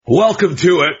Welcome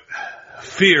to it.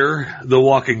 Fear the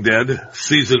Walking Dead,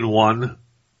 Season 1.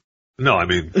 No, I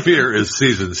mean, Fear is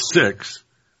Season 6,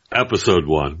 Episode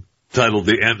 1, titled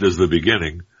The End is the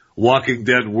Beginning. Walking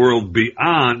Dead World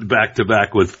Beyond,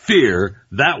 back-to-back with Fear.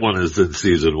 That one is in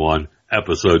Season 1,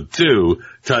 Episode 2,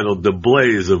 titled The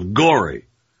Blaze of Gory.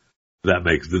 That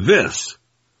makes this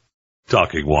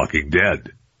Talking Walking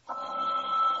Dead.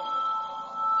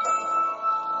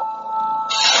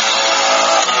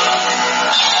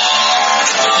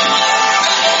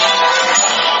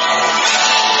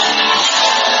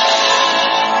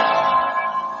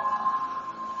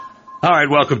 All right,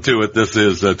 welcome to it. This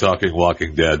is Talking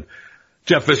Walking Dead.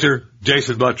 Jeff Fisher,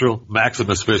 Jason Buttrill,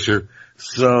 Maximus Fisher.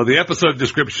 So the episode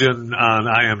description on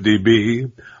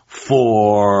IMDb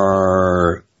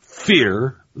for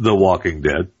Fear the Walking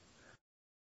Dead.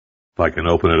 If I can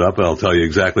open it up, I'll tell you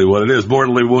exactly what it is.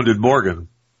 Mortally wounded Morgan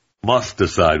must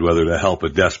decide whether to help a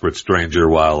desperate stranger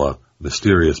while a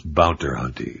mysterious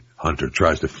bounty hunter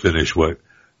tries to finish what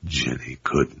Jenny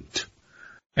couldn't.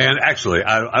 And actually,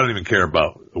 I don't even care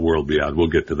about the world beyond. We'll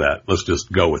get to that. Let's just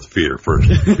go with Fear first,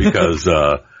 because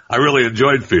I really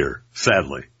enjoyed Fear,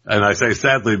 sadly. And I say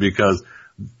sadly because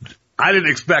I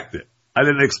didn't expect it. I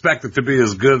didn't expect it to be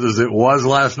as good as it was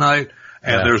last night.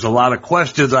 And There's a lot of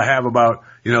questions I have about,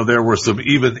 there were some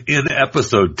even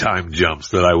in-episode time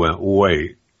jumps that I went,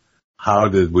 wait, how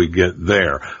did we get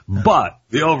there? But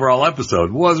the overall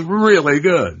episode was really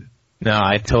good. No,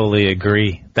 I totally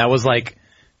agree. That was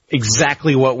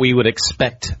exactly what we would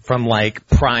expect from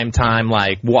prime time,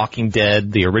 Walking Dead,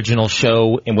 the original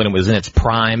show, and when it was in its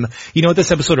prime. You know what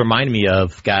this episode reminded me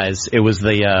of, guys? It was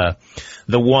the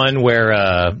one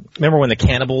where, remember when the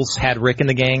cannibals had Rick in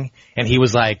the gang and he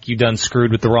was like, you done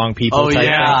screwed with the wrong people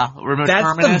type thing? Remote That's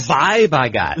Terminus? the vibe I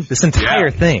got, this entire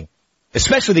thing.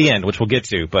 Especially the end, which we'll get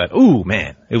to, but ooh,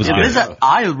 man, it was good.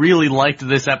 I really liked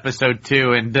this episode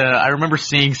too, and I remember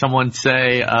seeing someone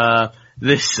say,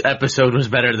 this episode was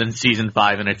better than season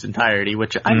 5 in its entirety,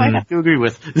 which I might have to agree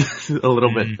with a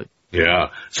little bit. Yeah.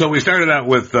 So we started out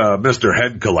with Mr.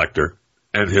 Head Collector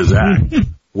and his act,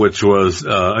 which was,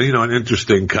 an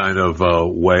interesting kind of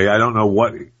way. I don't know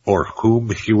what or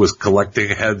whom he was collecting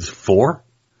heads for,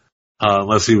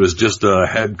 unless he was just a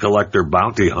head collector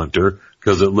bounty hunter,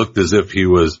 because it looked as if he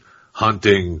was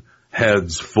hunting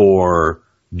heads for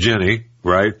Jenny,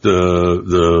 right?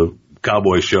 The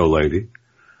cowboy show lady.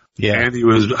 Yeah. And he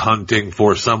was hunting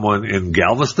for someone in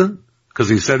Galveston, because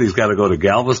he said he's got to go to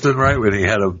Galveston, right, when he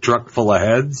had a truck full of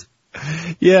heads.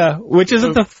 Yeah, which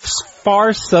isn't the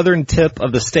far southern tip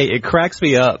of the state. It cracks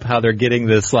me up how they're getting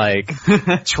this,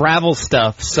 travel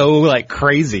stuff so,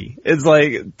 crazy. It's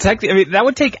that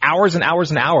would take hours and hours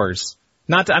and hours.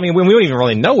 We don't even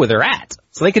really know where they're at.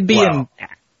 So they could be in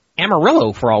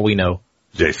Amarillo for all we know.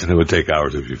 Jason, it would take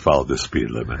hours if you followed the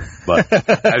speed limit. But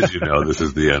as you know, this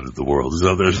is the end of the world,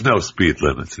 so there's no speed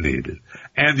limits needed.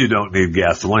 And you don't need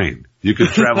gasoline. You can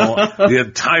travel the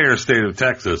entire state of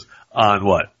Texas on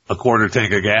what? A quarter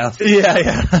tank of gas?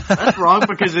 Yeah. That's wrong,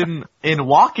 because in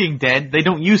Walking Dead, they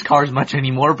don't use cars much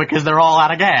anymore because they're all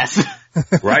out of gas.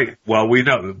 Right. Well, we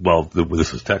know. Well,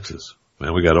 this is Texas.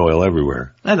 Man, we got oil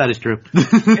everywhere. And that is true.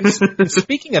 And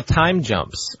speaking of time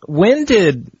jumps, when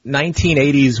did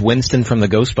 1980s Winston from the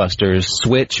Ghostbusters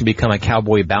switch and become a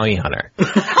cowboy bounty hunter?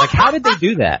 How did they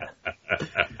do that?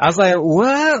 I was like,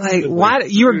 what? Why?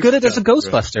 You were good at as a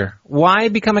Ghostbuster. Why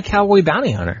become a cowboy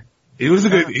bounty hunter? He was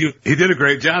he did a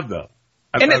great job, though.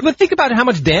 But think about how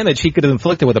much damage he could have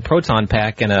inflicted with a proton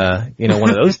pack and one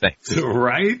of those things.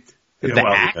 Right?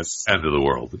 Axe? End of the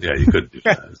world. Yeah, you couldn't do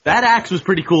that. That axe was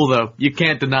pretty cool, though. You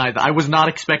can't deny that. I was not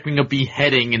expecting a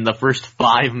beheading in the first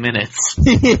 5 minutes.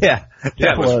 Yeah,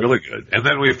 it was really good. And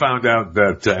then we found out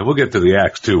that, and we'll get to the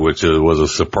axe too, which was a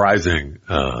surprising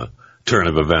turn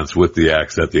of events with the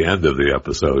axe at the end of the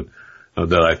episode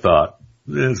that I thought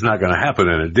it's not going to happen,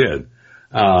 and it did.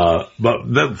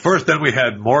 But then we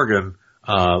had Morgan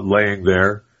laying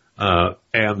there,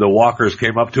 and the walkers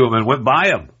came up to him and went by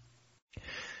him.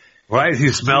 Right, he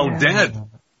smelled dead.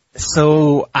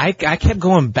 So I kept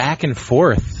going back and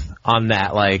forth on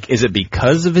that. Is it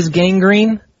because of his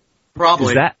gangrene? Probably.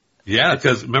 Is that? Yeah,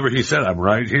 because remember he said, "I'm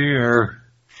right here."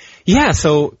 Yeah.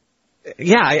 So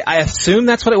I assume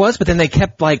that's what it was, but then they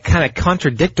kept kind of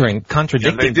contradicting.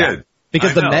 Yeah, they did.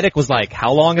 Because the medic was like,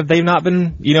 "How long have they not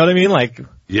been?" You know what I mean?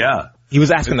 Yeah. He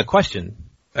was asking the question.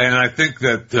 And I think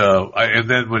that, and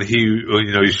then when he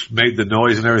made the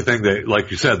noise and everything,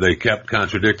 like you said, they kept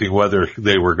contradicting whether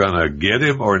they were going to get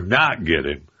him or not get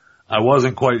him. I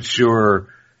wasn't quite sure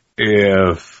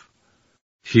if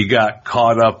he got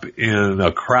caught up in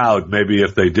a crowd. Maybe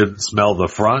if they didn't smell the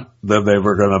front, then they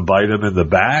were going to bite him in the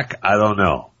back. I don't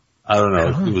know. I don't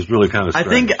know. It was really kind of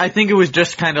strange. I think it was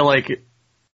just kind of like,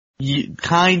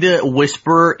 kind of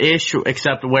whisper-ish,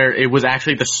 except where it was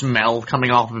actually the smell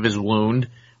coming off of his wound,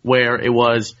 where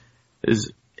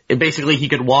basically he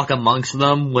could walk amongst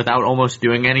them without almost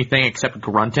doing anything except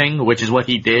grunting, which is what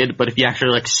he did. But if he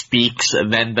actually like speaks,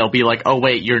 then they'll be like, "Oh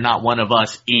wait, you're not one of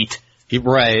us. Eat."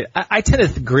 Right. I tend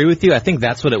to agree with you. I think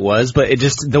that's what it was, but it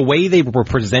just, the way they were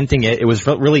presenting it, it was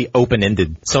really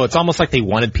open-ended. So it's almost like they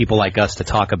wanted people like us to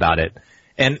talk about it.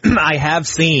 And I have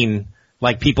seen,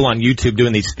 like, people on YouTube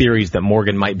doing these theories that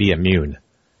Morgan might be immune.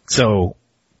 So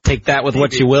take that with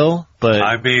what you will, but...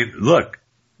 I mean, look,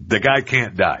 the guy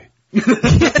can't die.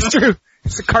 That's true.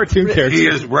 It's a cartoon character. He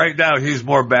is, right now, he's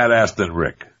more badass than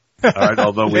Rick. All right,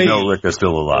 although we know Rick is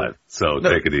still alive, so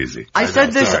take it easy. I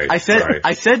said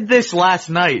this last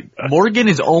night. Morgan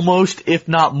is almost, if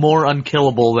not more,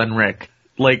 unkillable than Rick.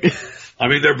 Like, I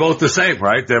mean, they're both the same,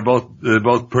 right? They're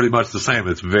both pretty much the same.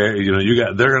 It's very,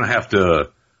 they're gonna have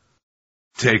to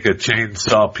take a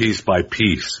chainsaw piece by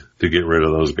piece to get rid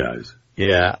of those guys.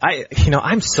 Yeah,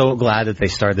 I'm so glad that they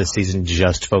started this season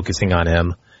just focusing on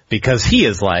him, because he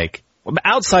is like,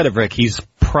 outside of Rick, he's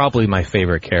probably my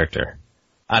favorite character.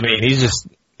 I mean,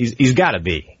 he's gotta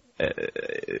be.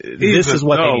 This is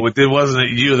what it wasn't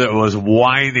you that was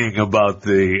whining about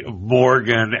the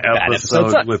Morgan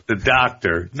episode with the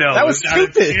doctor. No, that was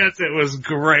stupid. Yes, it was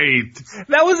great.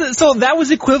 That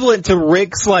was equivalent to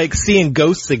Rick's like seeing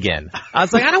ghosts again. I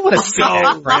was like, I don't want to see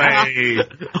that. Way.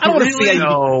 I don't want to see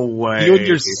no way. You in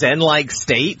your Zen-like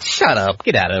state. Shut up.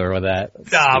 Get out of here with that.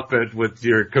 Stop it with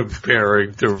your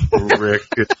comparing to Rick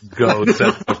and ghosts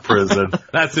at the prison.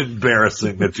 That's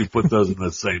embarrassing that you put those in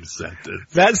the same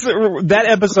sentence. That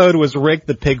episode was Rick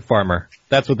the pig farmer.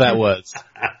 That's what that was.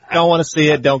 Don't want to see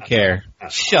it. Don't care.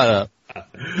 Shut up.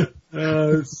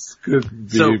 This could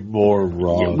be more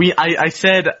wrong.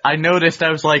 I noticed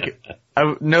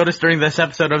during this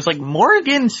episode, I was like,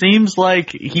 Morgan seems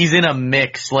like he's in a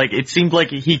mix. Like, it seemed like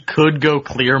he could go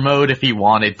clear mode if he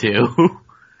wanted to.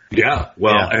 Yeah,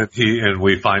 well, and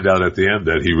we find out at the end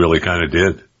that he really kind of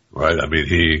did, right? I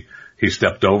mean, he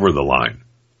stepped over the line.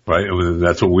 Right?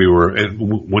 That's what we were, and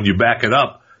when you back it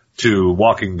up to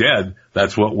Walking Dead,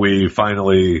 that's what we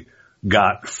finally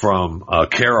got from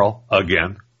Carol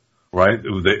again, right?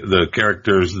 The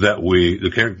characters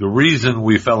the reason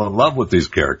we fell in love with these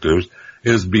characters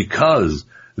is because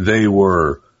they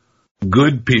were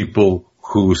good people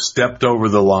who stepped over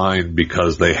the line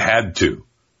because they had to,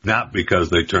 not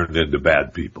because they turned into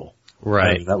bad people.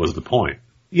 Right. And that was the point.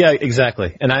 Yeah,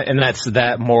 exactly. And that's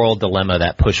that moral dilemma,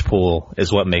 that push-pull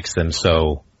is what makes them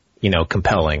so,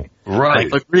 compelling.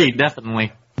 Right. Agreed,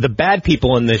 definitely. The bad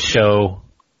people in this show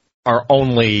are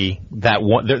only that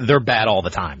one, they're bad all the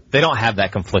time. They don't have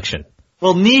that confliction.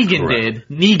 Well, Negan did.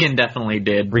 Negan definitely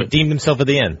did. Redeemed himself at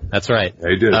the end. That's right.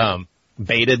 He did.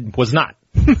 Beta was not.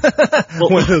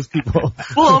 One of those people.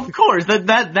 Well, of course,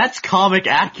 that's comic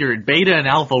accurate. Beta and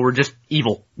Alpha were just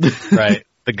evil. Right.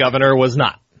 The governor was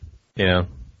not.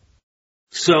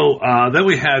 So, then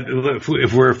we had,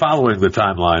 if we're following the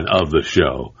timeline of the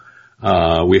show,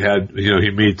 we had,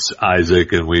 he meets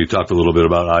Isaac, and we talked a little bit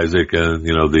about Isaac and,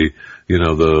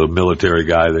 the military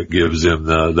guy that gives him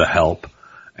the help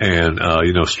and,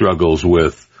 struggles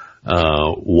with,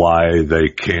 why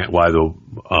the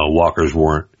walkers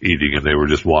weren't eating and they were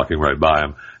just walking right by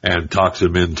him, and talks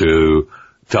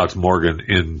Morgan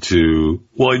into,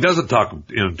 well, he doesn't talk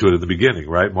into it at the beginning,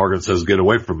 right? Morgan says, "Get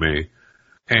away from me."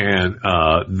 And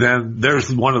then there's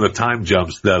one of the time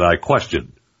jumps that I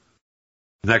questioned.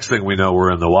 Next thing we know,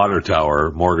 we're in the water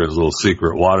tower, Morgan's little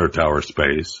secret water tower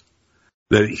space,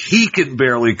 that he can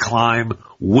barely climb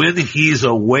when he's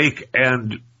awake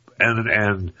and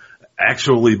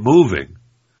actually moving.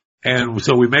 And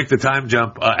so we make the time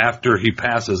jump after he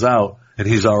passes out, and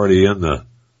he's already in the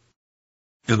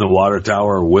water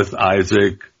tower with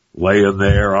Isaac, laying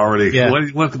there already. Yeah.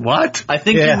 What? I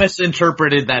think you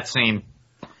misinterpreted that scene.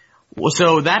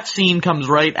 So that scene comes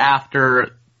right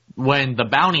after when the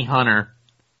bounty hunter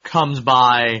comes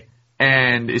by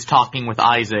and is talking with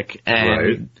Isaac.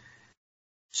 And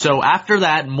so after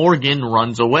that, Morgan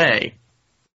runs away.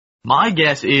 My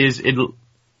guess is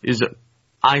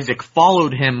Isaac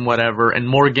followed him, whatever, and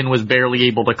Morgan was barely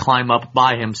able to climb up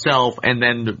by himself, and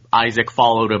then Isaac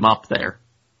followed him up there.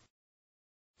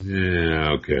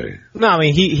 Yeah, okay. No, I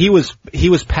mean, he was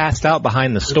passed out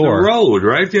behind the store. The road,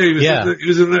 right? Yeah, he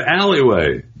was in the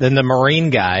alleyway. Then the Marine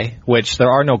guy, which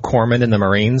there are no corpsmen in the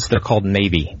Marines, they're called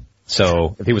Navy.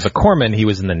 So if he was a corpsman, he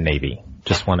was in the Navy.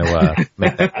 Just want to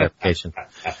make that clarification.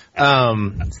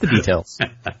 It's the details.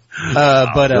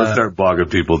 Don't start bogging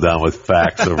people down with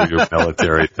facts over your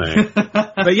military thing.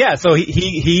 But yeah, so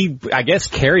he I guess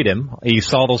carried him. He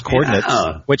saw those coordinates,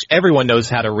 which everyone knows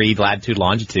how to read latitude,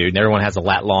 longitude, and everyone has a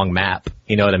lat-long map.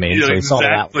 You know what I mean? You know so he saw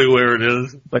exactly where it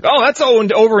is. Like, oh, that's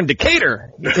over in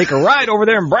Decatur. You take a ride over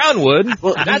there in Brownwood.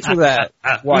 Well, that's where that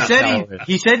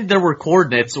he said there were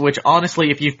coordinates, which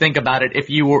honestly, if you think about it,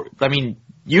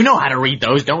 you know how to read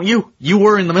those, don't you? You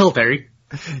were in the military.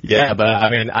 Yeah, but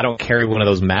I don't carry one of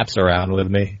those maps around with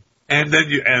me. And then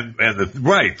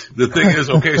the thing is,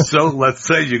 okay, so let's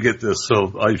say you get this.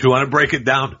 So if you want to break it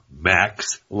down,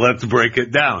 Max, let's break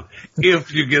it down.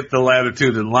 If you get the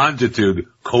latitude and longitude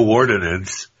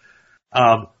coordinates,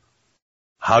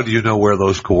 how do you know where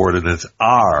those coordinates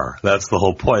are? That's the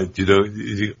whole point. I'm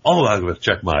going to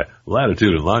check my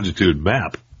latitude and longitude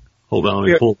map. Hold on,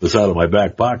 let me pull this out of my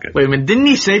back pocket. Wait a minute, didn't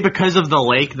he say because of the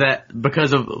lake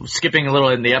because of skipping a little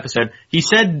in the episode, he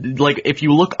said, like, if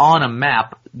you look on a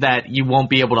map that you won't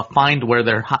be able to find where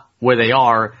they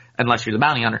are unless you're the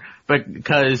bounty hunter, but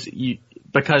because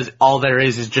all there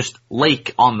is just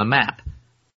lake on the map.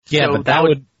 Yeah, so but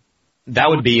that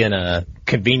would be in a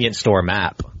convenience store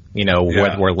map,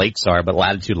 where lakes are, but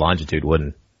latitude, longitude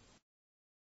wouldn't.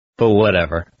 But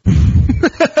whatever.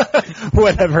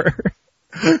 Whatever.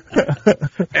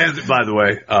 And by the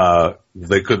way,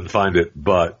 they couldn't find it,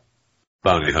 but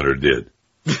Bounty Hunter did.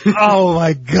 Oh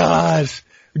my gosh.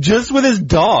 Just with his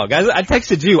dog. I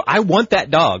texted you, I want that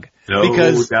dog.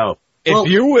 Because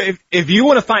if you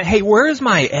want to find, hey, where is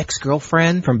my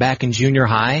ex-girlfriend from back in junior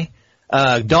high?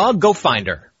 Dog, go find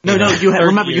her. No, you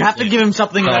have to give him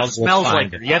something that smells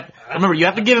like her. You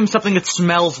have to give him something that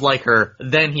smells like her,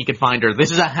 then he can find her.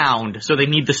 This is a hound, so they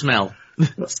need the smell.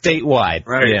 Statewide.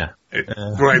 Right. Yeah.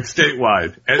 Right,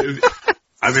 statewide.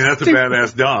 That's a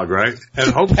badass dog, right?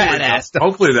 And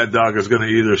hopefully that dog is going to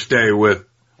either stay with,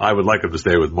 I would like him to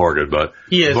stay with Morgan, but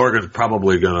Morgan's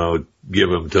probably going to give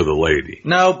him to the lady.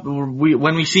 No,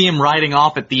 when we see him riding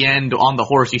off at the end on the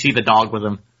horse, you see the dog with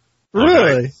him.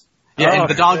 Really? Yeah,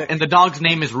 and the dog's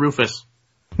name is Rufus.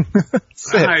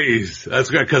 Nice. That's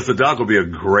good, because the dog will be a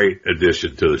great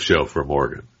addition to the show for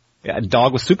Morgan. Yeah, a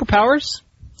dog with superpowers?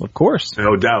 Of course.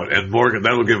 No doubt. And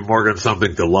that'll give Morgan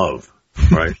something to love,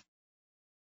 right?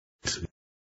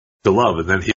 To love. And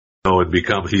then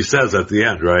he says at the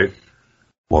end, right?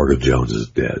 Morgan Jones is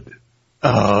dead.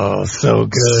 Oh, so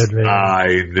good, man.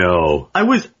 I know.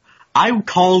 I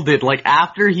called it, like,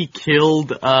 after he killed,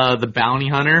 the bounty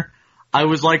hunter, I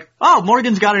was like, oh,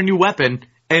 Morgan's got a new weapon.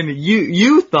 And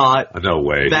you thought no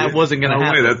way. That wasn't going to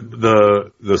happen.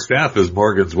 The staff is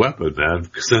Morgan's weapon, man,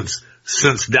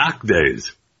 since Doc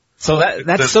days. So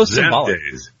that's so symbolic.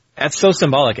 That's so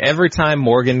symbolic. Every time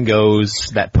Morgan goes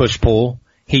that push-pull,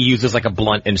 he uses like a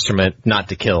blunt instrument not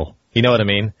to kill. You know what I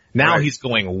mean? Now he's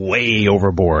going way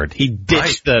overboard. He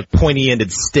ditched the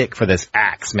pointy-ended stick for this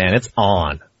axe, man. It's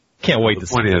on. Can't wait to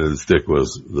see. The pointy-ended stick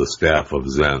was the staff of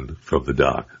Zen from the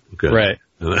Doc. Okay. Right.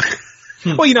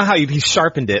 Well, you know how he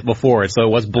sharpened it before, so it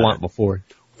was blunt before.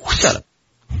 Shut up.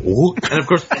 And of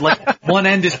course, like, one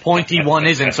end is pointy, one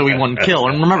isn't, so he wouldn't kill.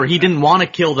 And remember, he didn't want to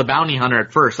kill the bounty hunter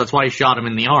at first. That's why he shot him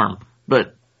in the arm.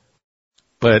 But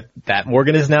that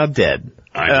Morgan is now dead.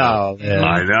 I know. Oh, man.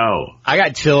 I know. I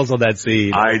got chills on that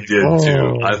scene. I did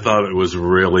too. I thought it was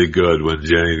really good when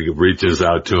Jenny reaches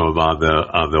out to him on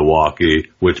the walkie,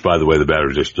 which, by the way, the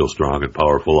batteries are still strong and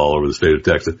powerful all over the state of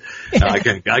Texas. I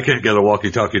can't get a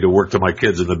walkie-talkie to work to my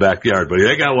kids in the backyard, but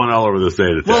they got one all over the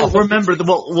state of Texas. Well, remember,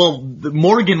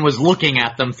 Morgan was looking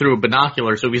at them through a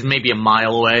binocular, so he's maybe a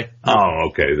mile away. Oh,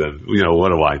 okay, then, what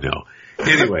do I know?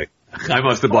 Anyway, I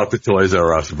must have bought the Toys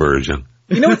R Us version.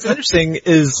 You know what's interesting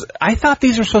is I thought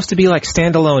these were supposed to be like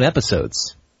standalone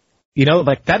episodes.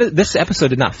 This episode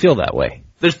did not feel that way.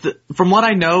 From what I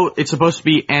know, it's supposed to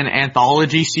be an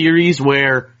anthology series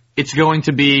where it's going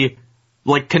to be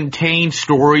like contain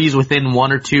stories within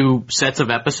one or two sets of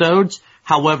episodes.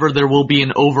 However, there will be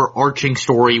an overarching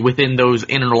story within those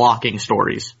interlocking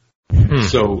stories.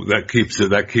 So that keeps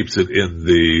it in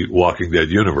the Walking Dead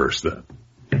universe then.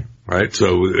 Right,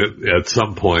 so at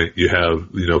some point you have,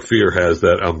 Fear has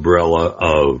that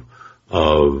umbrella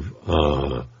of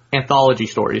anthology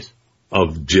stories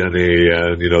of Jenny,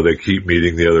 and they keep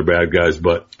meeting the other bad guys,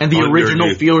 and the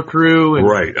original Fear crew.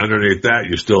 Right, underneath that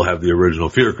you still have the original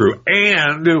Fear crew,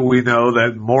 and we know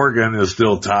that Morgan is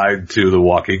still tied to the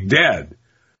Walking Dead,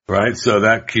 right? So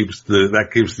that keeps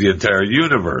the entire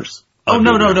universe. Oh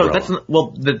no,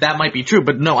 that might be true,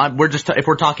 but no, if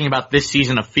we're talking about this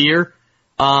season of Fear.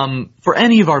 For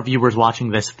any of our viewers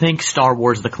watching this, think Star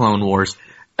Wars: The Clone Wars.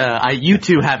 you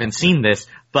two haven't seen this,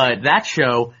 but that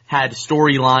show had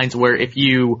storylines where if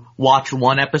you watch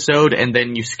one episode and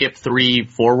then you skip 3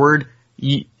 forward,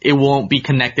 it won't be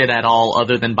connected at all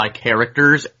other than by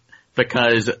characters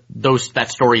because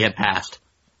that story had passed.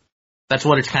 That's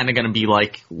what it's kind of going to be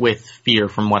like with Fear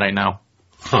from what I know.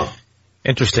 Huh.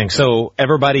 Interesting. So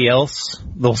everybody else,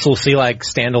 they'll still see like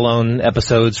standalone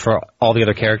episodes for all the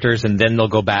other characters, and then they'll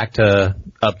go back to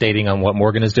updating on what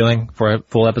Morgan is doing for a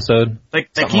full episode?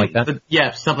 Something like that?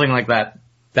 Yeah, something like that.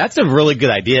 That's a really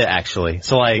good idea, actually.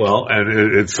 So like, well,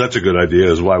 and it's such a good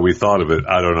idea is why we thought of it,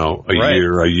 I don't know, a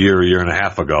year and a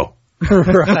half ago.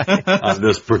 Right. On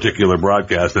this particular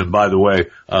broadcast. And by the way,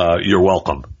 you're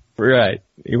welcome. Right.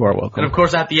 You are welcome. And of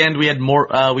course at the end we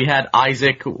had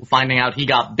Isaac finding out he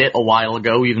got bit a while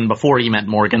ago, even before he met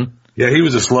Morgan. Yeah, he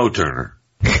was a slow turner.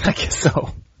 I guess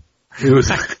so. He was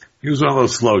one of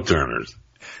those slow turners.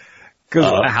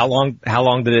 How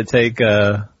long did it take,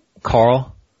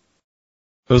 Carl?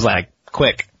 It was like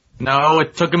quick. No,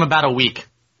 it took him about a week.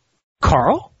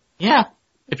 Carl? Yeah.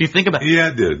 If you think about it. Yeah,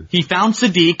 it did. He found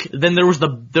Sadiq, then there was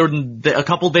a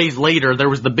couple days later, there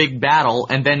was the big battle,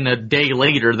 and then a day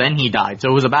later, then he died. So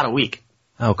it was about a week.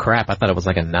 Oh crap, I thought it was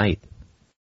like a night.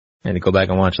 I had to go back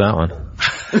and watch that one.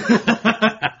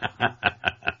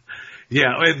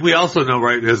 Yeah, and we also know,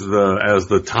 right, as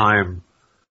the time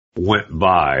went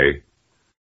by,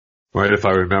 right, if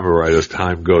I remember right, as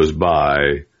time goes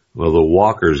by, well, the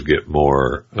walkers get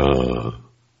more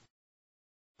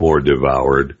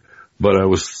devoured. But it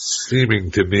was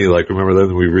seeming to me like, remember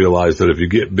then we realized that if you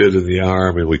get bit in the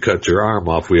arm and we cut your arm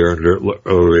off, we earned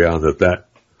early on that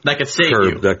could save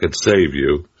you. That could save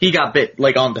you. He got bit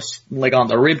like on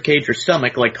the rib cage or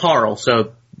stomach like Carl,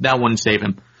 so that wouldn't save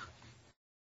him.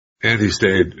 And he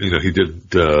stayed, he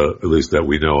didn't, at least that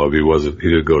we know of, he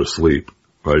didn't go to sleep,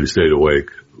 right? He stayed awake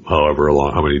how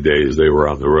many days they were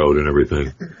on the road and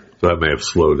everything. So that may have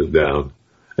slowed it down.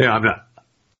 Yeah,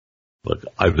 Look,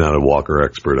 I'm not a walker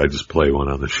expert. I just play one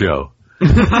on the show.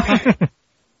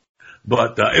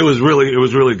 But it was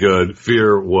really good.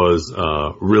 Fear was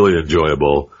really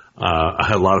enjoyable. I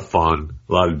had a lot of fun,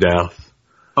 a lot of death.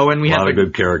 Oh, and we had a lot of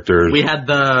good characters. We had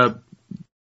the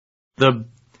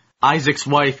Isaac's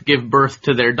wife give birth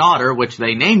to their daughter, which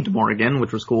they named Morgan,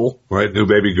 which was cool. Right, new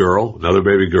baby girl,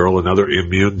 another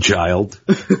immune child.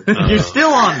 You're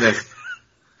still on this.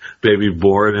 Baby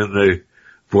born in the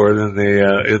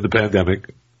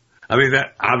pandemic. I mean,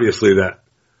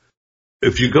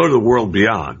 if you go to the World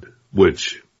Beyond,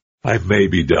 which I may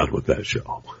be done with that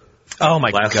show. Oh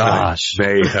my gosh.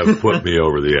 May have put me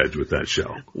over the edge with that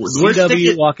show.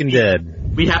 CW Walking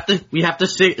Dead. We have to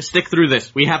stick through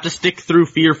this. We have to stick through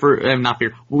not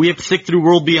Fear. We have to stick through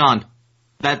World Beyond.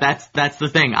 That's the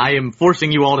thing. I am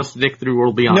forcing you all to stick through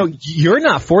World Beyond. No, you're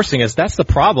not forcing us. That's the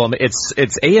problem. It's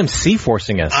AMC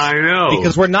forcing us. I know.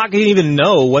 Because we're not going to even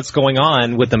know what's going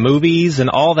on with the movies and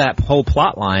all that whole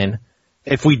plot line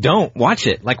if we don't watch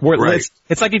it. Like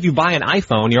it's like if you buy an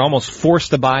iPhone, you're almost forced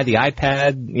to buy the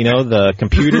iPad, the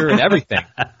computer and everything.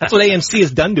 That's what AMC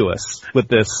has done to us with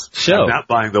this show. I'm not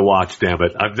buying the watch, damn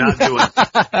it. I'm not doing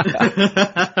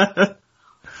it.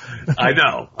 I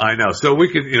know. So we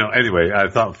can, anyway, I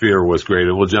thought Fear was great,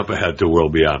 and we'll jump ahead to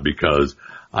World Beyond because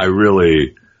I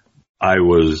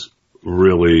was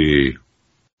really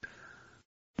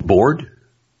bored.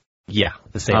 Yeah,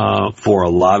 the same. For a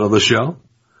lot of the show.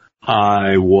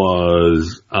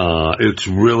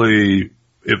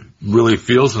 It really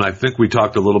feels, and I think we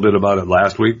talked a little bit about it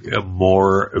last week,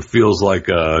 it feels like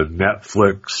a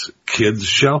Netflix kids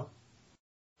show.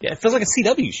 Yeah, it feels like a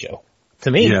CW show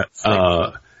to me. Yeah,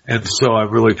 and so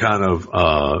I'm really kind of,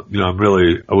 I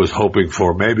was hoping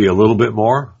for maybe a little bit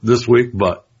more this week,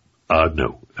 but,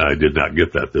 no, I did not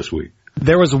get that this week.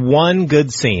 There was one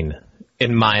good scene,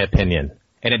 in my opinion,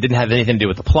 and it didn't have anything to do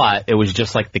with the plot. It was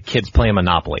just like the kids playing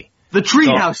Monopoly. The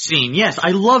treehouse scene, yes,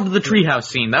 I loved the treehouse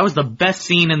scene. That was the best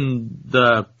scene in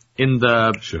the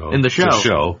show. The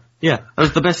show. Yeah, that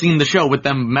was the best scene in the show with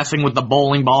them messing with the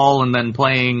bowling ball and then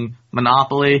playing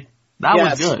Monopoly. That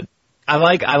was good.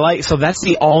 So that's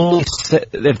the only,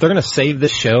 if they're going to save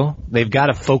this show, they've got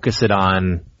to focus it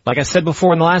on, like I said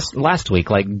before in the last week,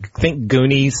 like think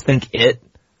Goonies, think It,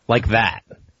 like that.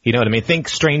 You know what I mean? Think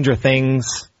Stranger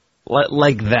Things,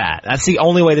 like that. That's the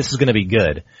only way this is going to be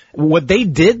good. What they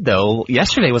did though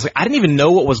yesterday was I didn't even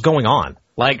know what was going on.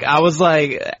 Like I was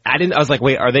like,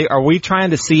 wait, are we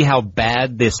trying to see how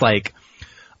bad this like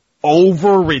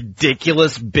over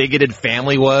ridiculous bigoted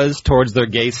family was towards their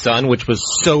gay son, which was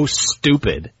so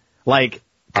stupid. Like,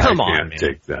 come on, man. I can't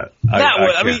take that.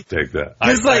 I can't take that.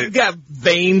 He's got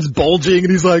veins bulging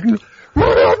and he's like,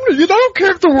 You don't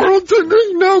care if the world's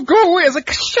ending? No, go away. I was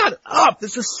like, shut up.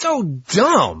 This is so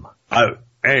dumb.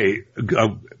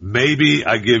 Maybe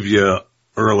I give you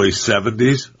early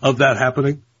 70s of that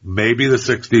happening. Maybe the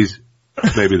 60s,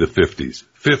 maybe the 50s.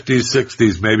 50s,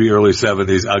 60s, maybe early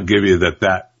 70s. I'll give you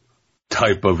that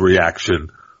type of reaction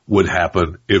would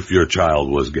happen if your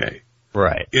child was gay.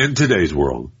 Right. In today's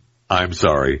world, I'm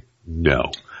sorry,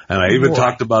 no. And I even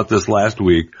talked about this last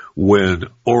week when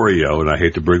Oreo, and I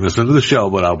hate to bring this into the show,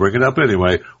 but I'll bring it up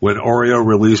anyway, when Oreo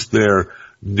released their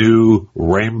new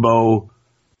rainbow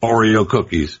Oreo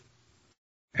cookies,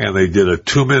 and they did a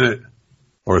 2-minute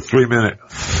or 3-minute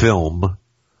film,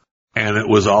 and it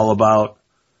was all about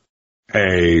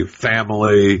a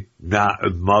family, not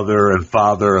mother and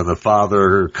father, and the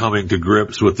father coming to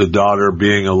grips with the daughter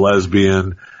being a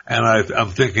lesbian. And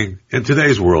I'm thinking, in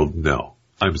today's world, no.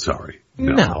 I'm sorry.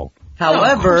 No.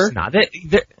 However, no,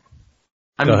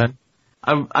 go ahead.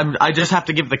 I just have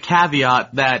to give the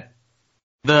caveat that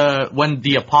when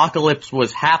the apocalypse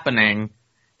was happening,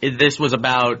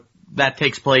 that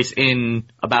takes place in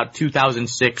about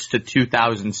 2006 to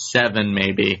 2007,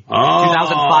 maybe.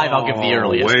 2005, I'll give the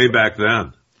earliest. Way back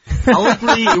then. I'll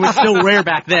agree, it was still rare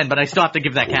back then, but I still have to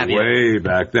give that caveat. Way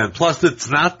back then. Plus, it's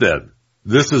not then.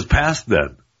 This is past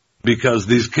then. Because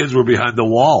these kids were behind the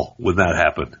wall when that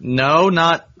happened. No,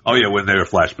 not. Oh yeah, when they were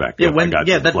flashback. Yeah, when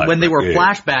they were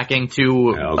flashbacking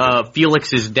to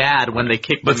Felix's dad when they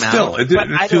kicked him out. But still, in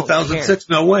 2006,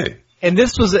 no way. And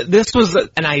this was,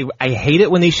 and I hate it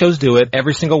when these shows do it.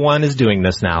 Every single one is doing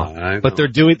this now. But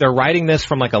they're writing this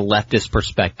from like a leftist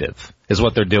perspective, is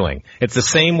what they're doing. It's the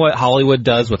same what Hollywood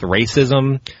does with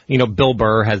racism. You know, Bill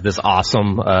Burr has this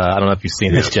awesome, I don't know if you've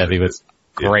seen this, Jeffy, but it's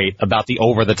great, about the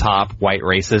over-the-top white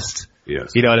racist.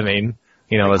 Yes. You know what I mean?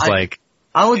 You know, it's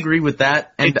I'll agree with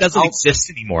that. And it doesn't exist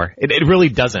anymore. It really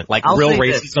doesn't. Like, real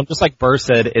racism, just like Burr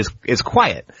said, is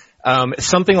quiet.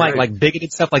 Something like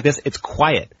bigoted stuff like this, it's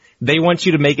quiet. They want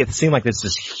you to make it seem like this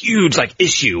is huge, like,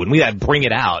 issue, and we gotta bring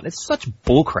it out. It's such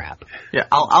bullcrap. Yeah,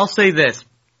 I'll say this.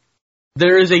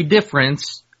 There is a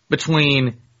difference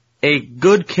between a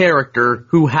good character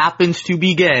who happens to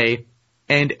be gay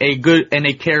and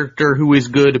a character who is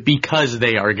good because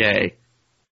they are gay.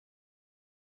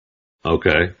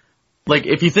 Okay. Like,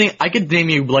 if you think, I could name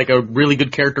you, like, a really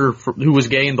good character who was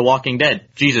gay in The Walking Dead.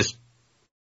 Jesus.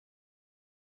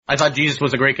 I thought Jesus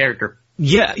was a great character.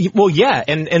 Yeah, well, yeah,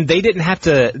 and they didn't have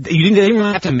to, you didn't even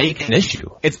have to make an issue.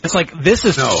 It's like, this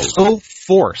is so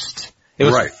forced. It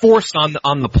was forced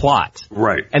on the plot.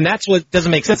 Right. And that's what doesn't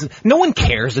make sense. No one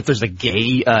cares if there's a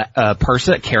gay,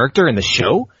 character in the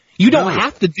show. You don't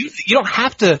have to you don't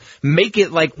have to make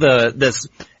it like this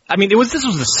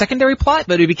was the secondary plot,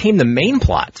 but it became the main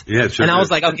plot. Yeah, sure. And I was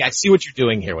like, okay, I see what you're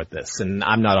doing here with this, and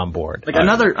I'm not on board. Like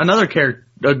another character,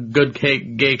 a good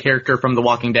gay character from The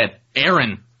Walking Dead,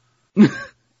 Aaron.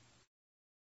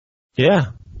 Yeah.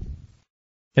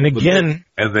 And again...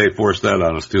 And they forced that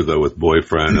on us too, though, with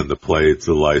Boyfriend and the plates,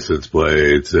 the license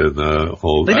plates, and the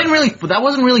whole... That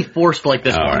wasn't really forced like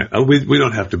this one. All right. We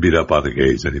don't have to beat up on the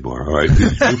gays anymore, all right?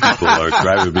 These people are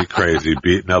driving me crazy,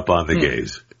 beating up on the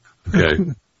gays.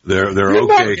 Okay? They're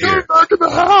okay here. You're back in the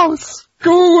house!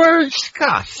 Go away!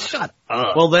 Gosh, shut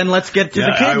up. Well, then let's get to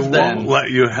the kids, then. I won't let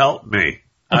you help me.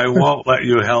 I won't let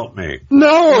you help me.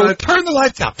 No! Turn the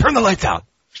lights out! Turn the lights out!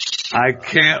 I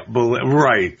can't believe...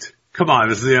 Right. Come on,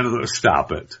 this is the end of the...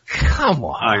 Stop it. Come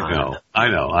on. I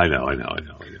know.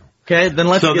 Okay, then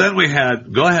then we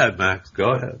had... Go ahead, Max.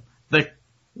 Go ahead.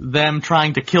 Them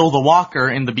trying to kill the Walker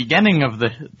in the beginning of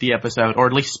the episode, or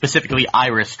at least specifically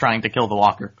Iris trying to kill the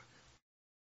Walker.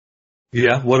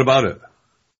 Yeah, what about it?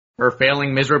 Her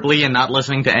failing miserably and not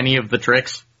listening to any of the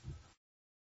tricks.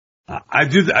 I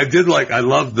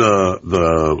love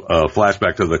the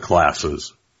flashback to the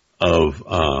classes of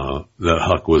that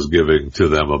Huck was giving to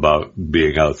them about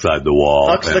being outside the wall.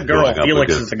 Huck's the girl.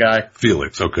 Felix is the guy.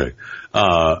 Felix, okay.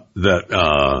 I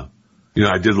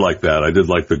did like that. I did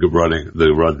like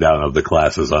the rundown of the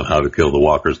classes on how to kill the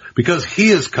walkers, because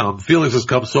Felix has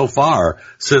come so far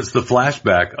since the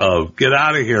flashback of "Get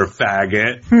out of here,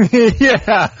 faggot."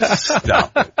 Yeah.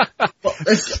 Stop it.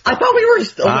 I thought we were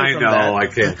still. I know. I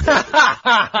can't.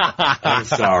 I'm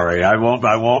sorry. I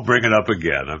won't bring it up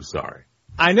again. I'm sorry.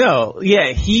 I know.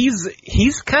 Yeah,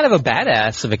 he's kind of a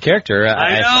badass of a character.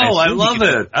 I know. I love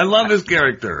it. I love his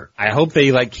character. I hope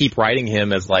they keep writing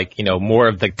him as more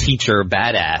of the teacher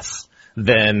badass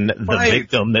than the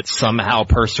victim that somehow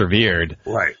persevered.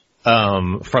 Right.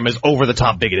 From his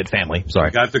over-the-top bigoted family. Sorry.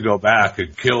 Got to go back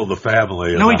and kill the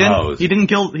family. No, he didn't.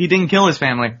 He didn't kill his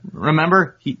family.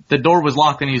 Remember, the door was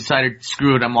locked and he decided,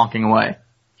 screw it, I'm walking away.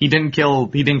 He didn't kill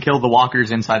the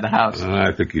walkers inside the house.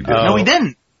 I think he did. No, he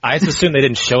didn't. I just assumed they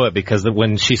didn't show it because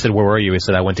when she said, "Where were you?" he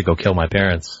said, "I went to go kill my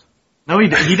parents." No, he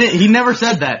didn't. He never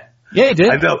said that. Yeah, he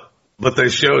did. I know, but they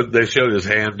showed his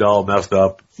hand all messed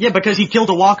up. Yeah, because he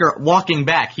killed a walker walking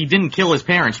back. He didn't kill his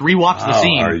parents. Rewatch the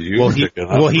scene. Are you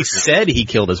he said he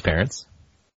killed his parents.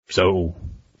 So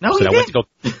No, said he I went to go.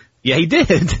 Yeah, he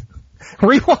did.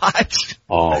 Rewatch.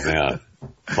 Oh man,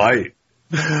 fight.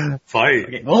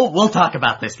 Okay, we'll talk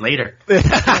about this later.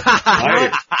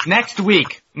 Fight. Next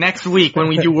week when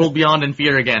we do World Beyond and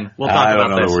Fear again, we'll talk I about don't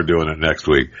know this. that we're doing it next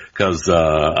week because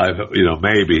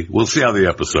maybe we'll see how the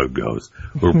episode goes.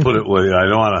 We'll put it.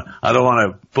 I don't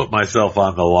want to put myself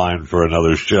on the line for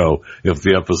another show if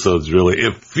the episode's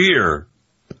if Fear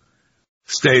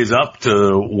stays up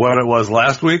to what it was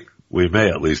last week. We may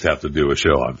at least have to do a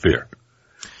show on Fear.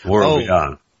 World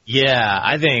Beyond. Yeah,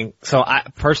 I think so. I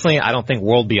don't think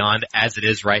World Beyond as it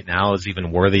is right now is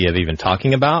even worthy of even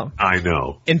talking about. I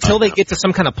know. Until they get to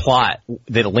some kind of plot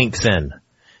that links in.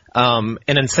 And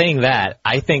in saying that,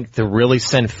 I think to really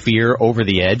send Fear over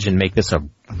the edge and make this a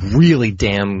really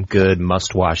damn good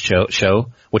must-watch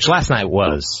show, which last night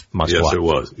was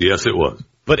must-watch. Yes, it was.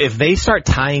 But if they start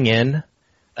tying in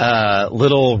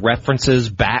little references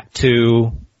back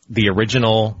to the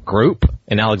original group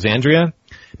in Alexandria,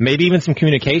 maybe even some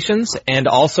communications, and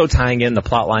also tying in the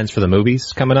plot lines for the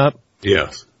movies coming up.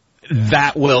 Yes.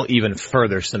 That will even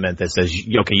further cement this as,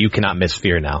 okay, you cannot miss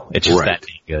Fear now. It's just that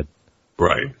good.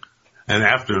 Right. And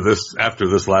after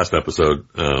this last episode,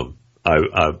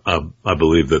 I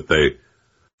believe that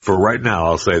for right now,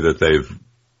 I'll say that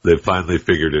they've finally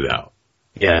figured it out.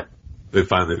 Yeah.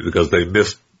 Because they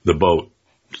missed the boat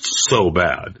so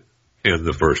bad in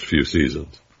the first few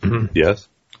seasons. Mm-hmm. Yes?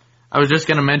 I was just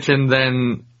gonna mention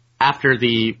then after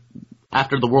the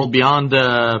World Beyond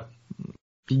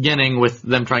beginning with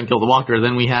them trying to kill the walker,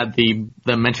 then we had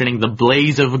them mentioning the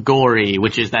Blaze of Gory,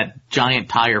 which is that giant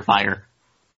tire fire.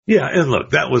 Yeah, and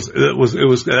look, that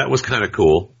was kind of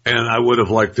cool, and I would have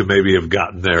liked to maybe have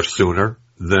gotten there sooner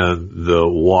than the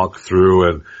walk through,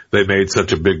 and they made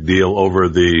such a big deal over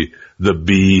the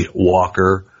bee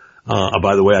walker.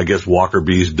 By the way, I guess walker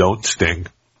bees don't sting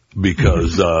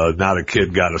because not a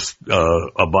kid got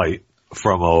a bite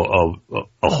from a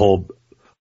whole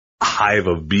hive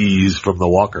of bees from the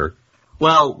walker.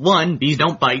 Well, one, bees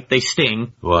don't bite, they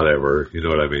sting. Whatever, you know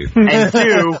what I mean. And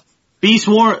two, bee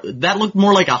swarm, that looked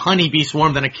more like a honey bee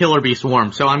swarm than a killer bee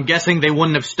swarm, so I'm guessing they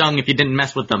wouldn't have stung if you didn't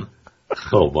mess with them.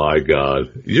 Oh my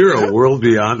God. You're a World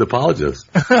Beyond apologist.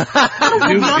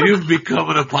 You've become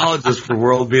an apologist for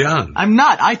World Beyond. I'm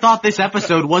not. I thought this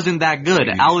episode wasn't that good.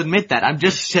 I'll admit that. I'm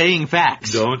just saying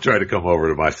facts. Don't try to come over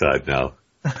to my side now.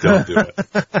 Don't do it.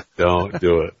 Don't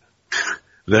do it.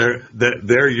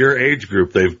 They're your age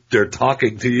group. They're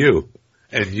talking to you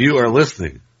and you are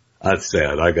listening. That's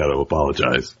sad. I got to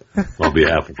apologize on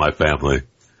behalf of my family.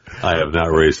 I have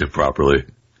not raised him properly.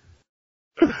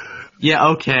 Yeah,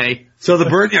 okay. So the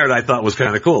Burnyard I thought was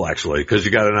kind of cool actually, because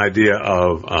you got an idea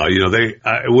of, it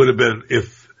would have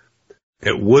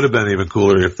been even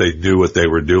cooler if they knew what they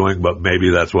were doing, but maybe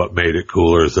that's what made it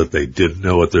cooler is that they didn't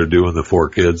know what they're doing, the four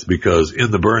kids, because in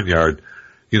the Burnyard,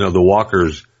 the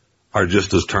walkers are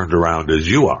just as turned around as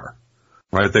you are,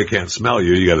 right? They can't smell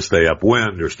you. You got to stay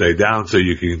upwind or stay down so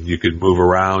you can move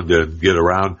around and get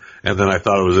around. And then I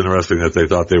thought it was interesting that they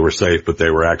thought they were safe, but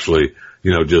they were actually,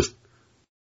 just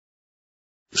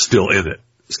still in it,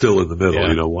 still in the middle,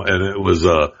 and it was,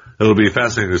 it'll be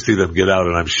fascinating to see them get out,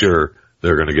 and I'm sure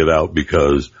they're going to get out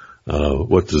because,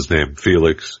 what's his name?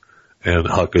 Felix and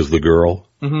Huck is the girl,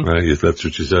 right? If that's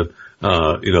what you said.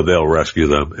 They'll rescue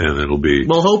them and it'll be.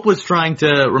 Well, Hope was trying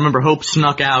to, remember Hope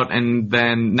snuck out and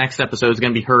then next episode is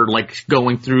going to be her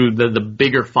going through the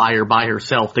bigger fire by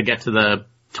herself to get to the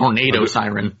tornado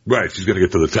siren. Right. She's going to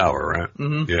get to the tower, right?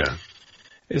 Mm-hmm. Yeah.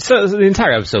 So the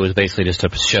entire episode was basically just to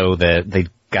show that they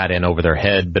got in over their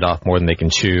head, bit off more than they can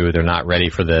chew. They're not ready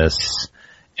for this,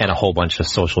 and a whole bunch of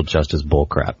social justice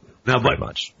bullcrap. Now, but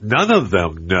none of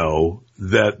them know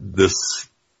that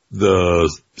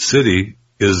the city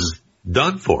is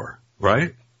done for,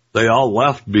 right? They all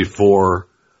left before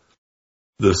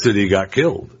the city got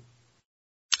killed.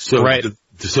 So, right.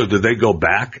 So did they go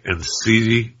back and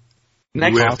see?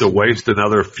 Next we have to waste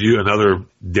another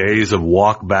days of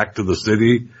walk back to the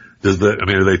city? Do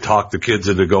they talk the kids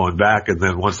into going back, and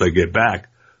then once they get back,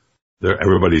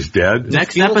 everybody's dead?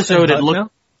 Next episode, it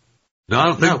looked. No, I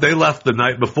don't think they left the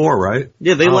night before, right?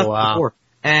 Yeah, they left before.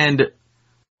 And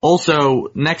also,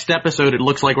 next episode, it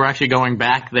looks like we're actually going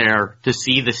back there to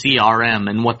see the CRM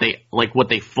and what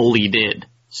they fully did.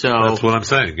 So that's what I'm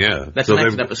saying. Yeah. That's so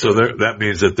next episode. So that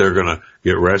means that they're going to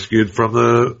get rescued from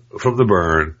the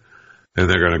burn, and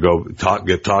they're going to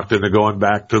get talked into going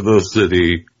back to the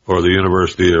city or the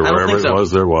university or wherever it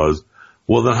was there was.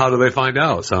 Well, then how do they find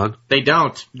out, son? They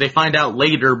don't. They find out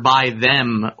later by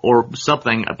them or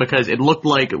something, because it looked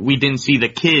like we didn't see the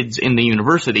kids in the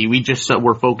university. We just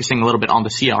were focusing a little bit on the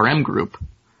CRM group.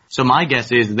 So my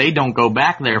guess is they don't go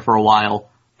back there for a while,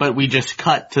 but we just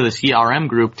cut to the CRM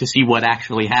group to see what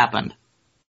actually happened.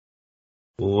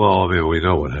 Well, I mean, we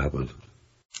know what happened.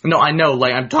 No, I know.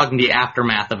 Like, I'm talking the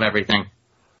aftermath of everything.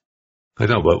 I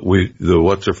know, but we know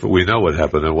what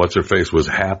happened, and What's-Her-Face was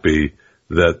happy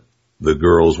that the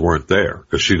girls weren't there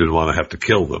because she didn't want to have to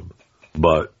kill them,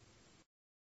 but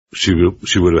she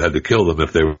would have had to kill them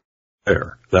if they were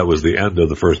there. That was the end of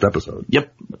the first episode.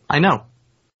 Yep, I know.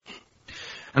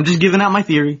 I'm just giving out my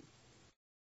theory.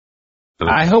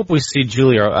 I hope we see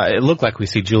Julia. It looked like we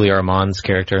see Julia Armand's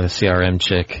character, the CRM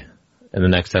chick, in the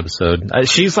next episode.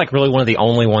 She's like really one of the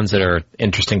only ones that are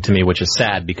interesting to me, which is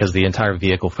sad because the entire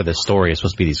vehicle for this story is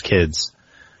supposed to be these kids.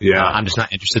 Yeah. I'm just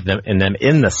not interested in them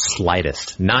in the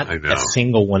slightest. Not a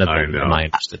single one of them am I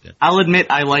interested in. I'll admit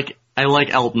I like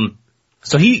Elton.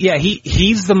 So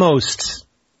he's the most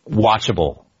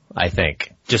watchable, I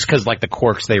think, just because like the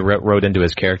quirks they wrote into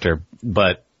his character.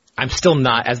 But I'm still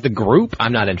not, as the group,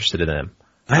 I'm not interested in them.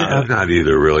 I'm not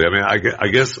either, really. I mean, I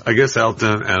guess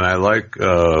Elton, and I like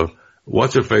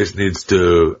What's-Her-Face needs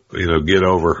to get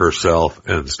over herself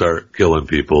and start killing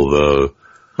people.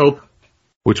 Hope.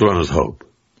 Which one is Hope?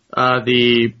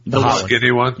 The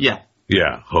skinny one? Yeah.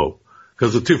 Yeah, Hope.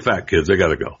 Because the two fat kids, they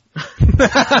gotta go.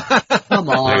 Come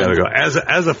on. They gotta go.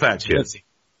 As a fat kid.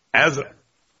 That's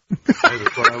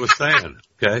what I was saying,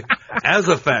 okay? As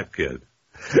a fat kid,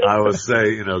 I would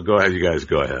say, go ahead, you guys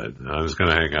go ahead. I'm just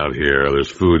gonna hang out here.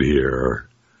 There's food here.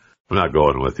 I'm not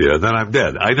going with you. Then I'm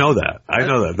dead. I know that.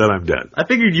 Then I'm dead. I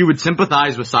figured you would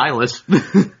sympathize with Silas.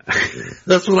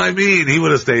 That's what I mean. He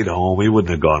would have stayed home. He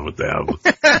wouldn't have gone with them.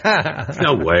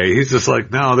 No way. He's just like,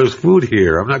 no, there's food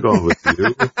here. I'm not going with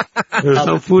you. There's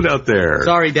no food out there.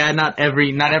 Sorry, Dad. Not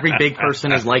every big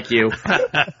person is like you.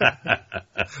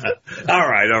 All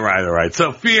right.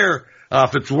 So Fear,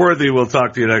 if it's worthy, we'll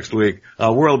talk to you next week.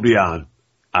 World Beyond.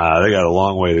 They got a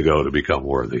long way to go to become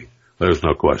worthy. There's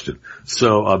no question.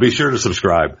 So be sure to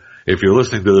subscribe. If you're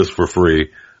listening to this for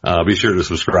free, be sure to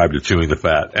subscribe to Chewing the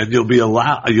Fat, and you'll be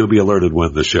alerted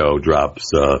when the show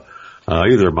drops,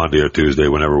 either Monday or Tuesday,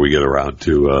 whenever we get around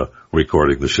to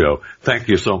recording the show. Thank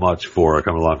you so much for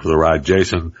coming along for the ride.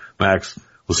 Jason, Max,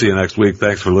 we'll see you next week.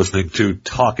 Thanks for listening to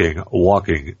Talking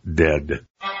Walking Dead.